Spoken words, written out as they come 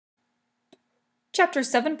Chapter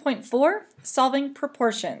 7.4, Solving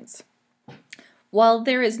Proportions. While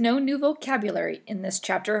there is no new vocabulary in this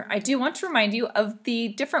chapter, I do want to remind you of the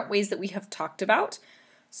different ways that we have talked about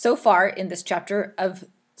so far in this chapter of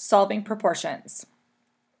solving proportions.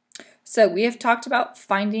 So we have talked about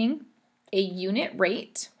finding a unit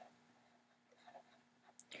rate,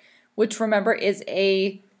 which remember is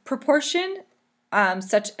a proportion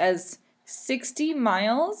such as 60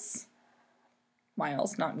 miles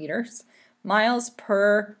not meters, miles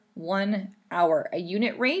per 1 hour. A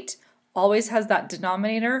unit rate always has that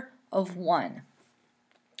denominator of 1.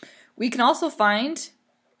 We can also find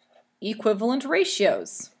equivalent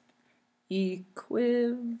ratios.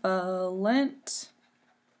 Equivalent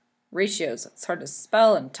ratios. It's hard to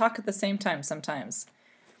spell and talk at the same time sometimes.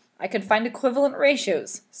 I could find equivalent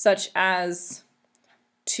ratios such as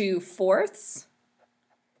 2/4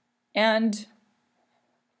 and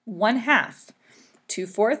 1/2.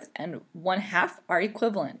 2/4 and 1/2 are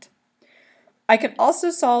equivalent. I can also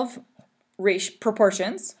solve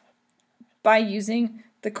proportions by using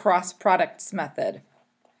the cross products method.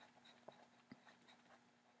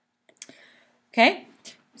 Okay,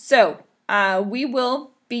 so we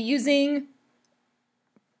will be using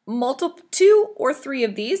two or three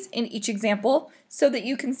of these in each example so that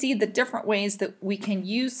you can see the different ways that we can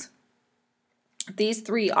use these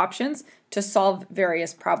three options to solve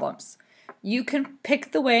various problems. You can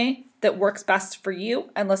pick the way that works best for you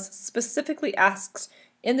unless specifically asked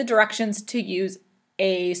in the directions to use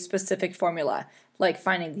a specific formula, like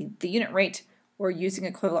finding the unit rate or using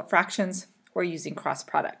equivalent fractions or using cross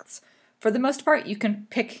products. For the most part, you can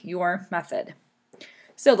pick your method.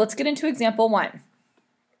 So let's get into example 1.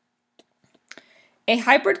 A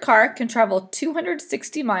hybrid car can travel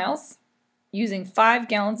 260 miles using 5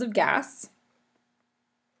 gallons of gas.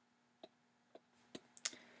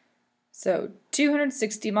 So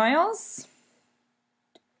 260 miles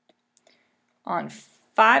on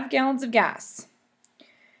 5 gallons of gas.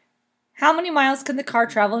 How many miles can the car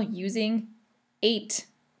travel using 8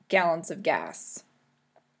 gallons of gas?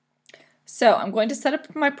 So I'm going to set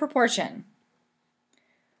up my proportion.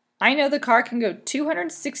 I know the car can go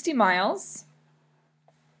 260 miles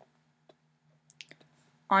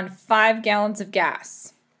on 5 gallons of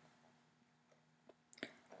gas.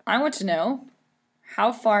 I want to know,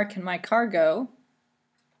 how far can my car go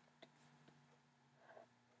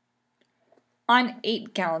on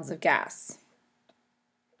 8 gallons of gas?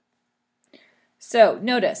 So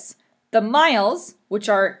notice, the miles, which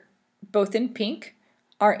are both in pink,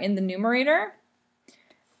 are in the numerator.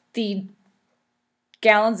 The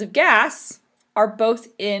gallons of gas are both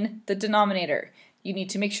in the denominator. You need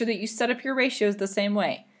to make sure that you set up your ratios the same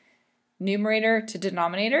way. Numerator to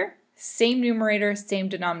denominator, same numerator, same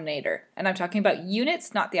denominator. And I'm talking about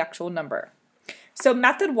units, not the actual number. So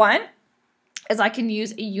method 1 is I can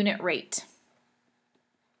use a unit rate.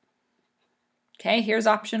 Okay, here's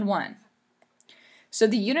option 1. So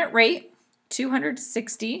the unit rate,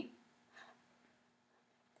 260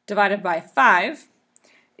 divided by 5,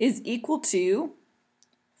 is equal to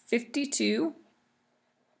 52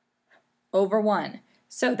 over 1.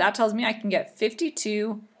 So that tells me I can get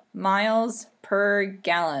 52 miles per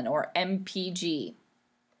gallon, or MPG.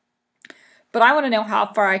 But I want to know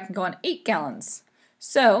how far I can go on 8 gallons.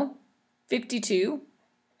 So 52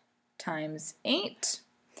 times 8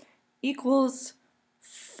 equals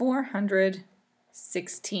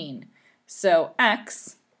 416. So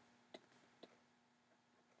X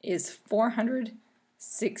is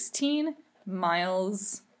 416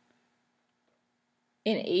 miles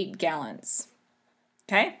in 8 gallons.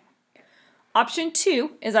 Okay? Option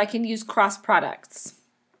 2 is I can use cross products.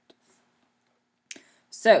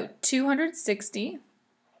 So 260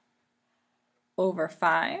 over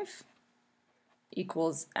 5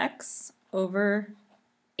 equals X over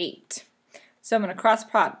 8. So I'm going to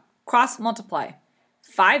cross multiply.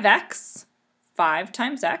 5X, 5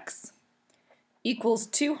 times X, equals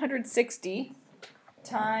 260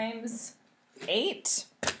 times 8.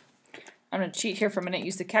 I'm going to cheat here for a minute,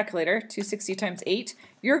 use the calculator. 260 times 8,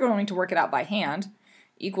 you're going to work it out by hand,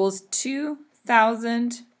 equals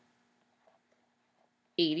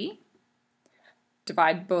 2,080.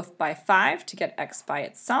 Divide both by 5 to get X by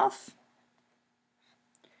itself.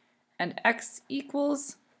 And X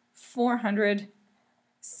equals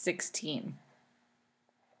 416.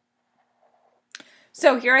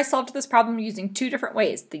 So here I solved this problem using 2 different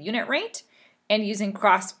ways, the unit rate and using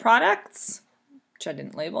cross products, which I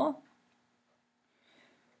didn't label.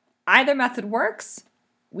 Either method works,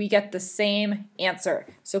 we get the same answer.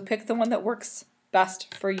 So pick the one that works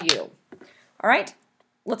best for you. All right,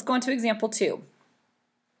 let's go into example 2.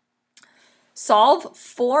 Solve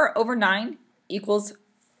 4 over 9 equals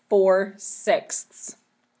 4/6.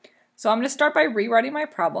 So I'm going to start by rewriting my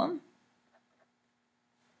problem.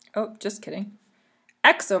 Oh, just kidding.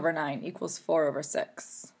 X over 9 equals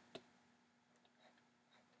 4/6.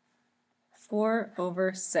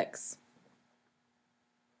 4/6.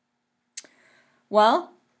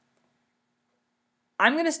 Well,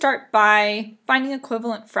 I'm going to start by finding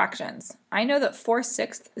equivalent fractions. I know that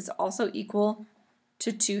 4/6 is also equal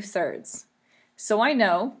to 2/3. So I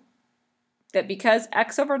know that because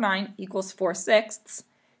x over 9 equals 4/6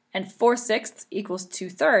 and 4/6 equals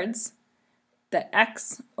 2/3, that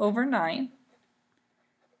x over 9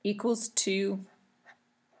 equals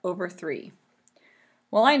 2/3.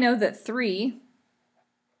 Well, I know that 3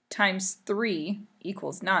 times 3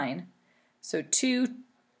 equals 9, so 2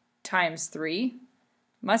 times 3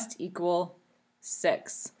 must equal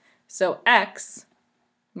 6. So x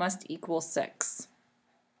must equal 6.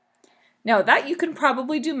 Now that you can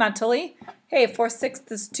probably do mentally. Hey,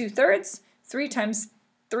 4/6 is 2/3, 3 times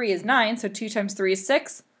 3 is 9, so 2 times 3 is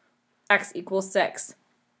 6, x equals 6.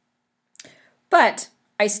 But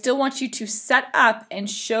I still want you to set up and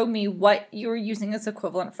show me what you're using as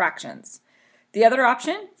equivalent fractions. The other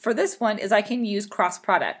option for this one is I can use cross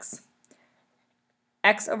products.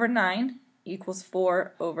 X over 9 equals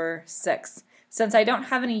 4/6. Since I don't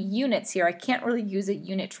have any units here, I can't really use a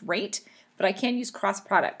unit rate, but I can use cross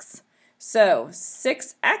products. So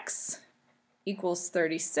 6x equals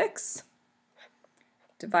 36.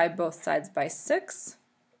 Divide both sides by 6.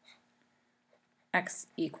 X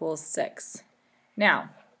equals 6.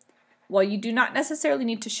 Now, while you do not necessarily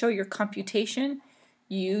need to show your computation,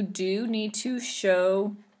 you do need to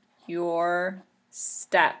show your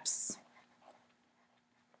steps.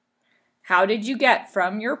 How did you get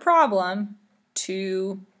from your problem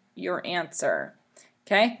to your answer?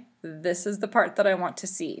 Okay, this is the part that I want to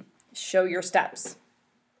see. Show your steps.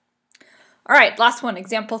 All right, last one,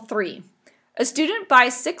 example 3. A student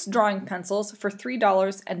buys 6 drawing pencils for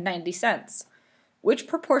 $3.90. Which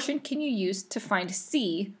proportion can you use to find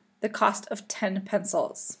C, the cost of 10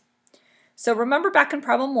 pencils? So remember back in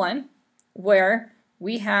problem 1 where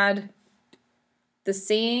we had the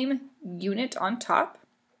same unit on top.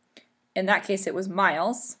 In that case, it was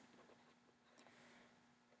miles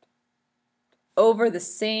over the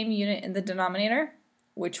same unit in the denominator,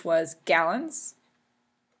 which was gallons.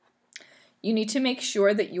 You need to make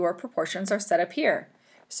sure that your proportions are set up here.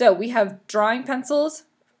 So we have drawing pencils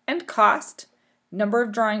and cost, number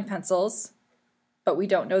of drawing pencils, but we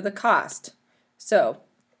don't know the cost. So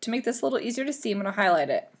to make this a little easier to see, I'm going to highlight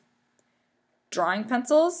it. Drawing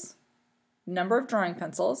pencils, number of drawing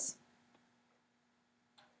pencils,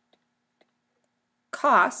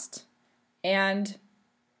 cost, and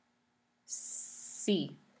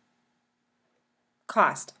C.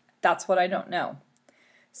 Cost. That's what I don't know.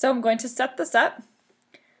 So I'm going to set this up.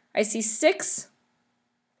 I see 6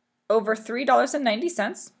 over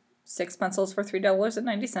 $3.90, 6 pencils for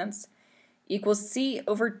 $3.90, equals C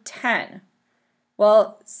over 10.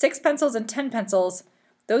 Well, 6 pencils and 10 pencils,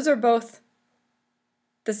 those are both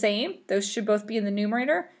the same. Those should both be in the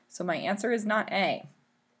numerator, so my answer is not A.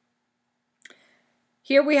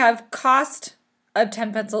 Here we have cost of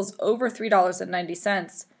 10 pencils over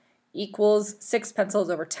 $3.90 equals 6 pencils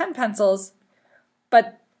over 10 pencils,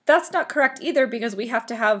 but that's not correct either because we have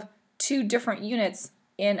to have 2 different units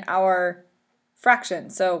in our fraction,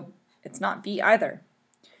 so it's not B either.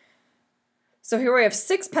 So here we have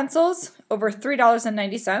 6 pencils over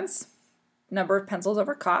 $3.90, number of pencils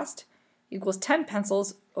over cost, equals 10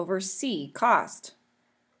 pencils over C, cost.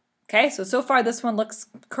 Okay, so far this one looks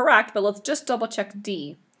correct, but let's just double check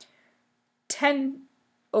D. 10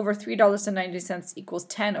 over $3.90 equals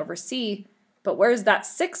 10 over C, but where's that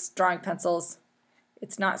 6 drawing pencils?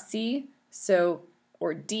 It's not C,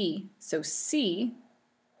 or D, so C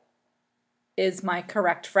is my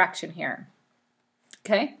correct fraction here.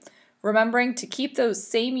 Okay, remembering to keep those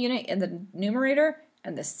same unit in the numerator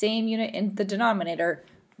and the same unit in the denominator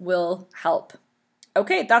will help.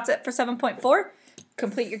 Okay, that's it for 7.4.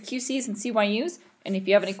 Complete your QCs and CYUs, and if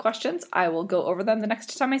you have any questions, I will go over them the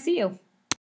next time I see you.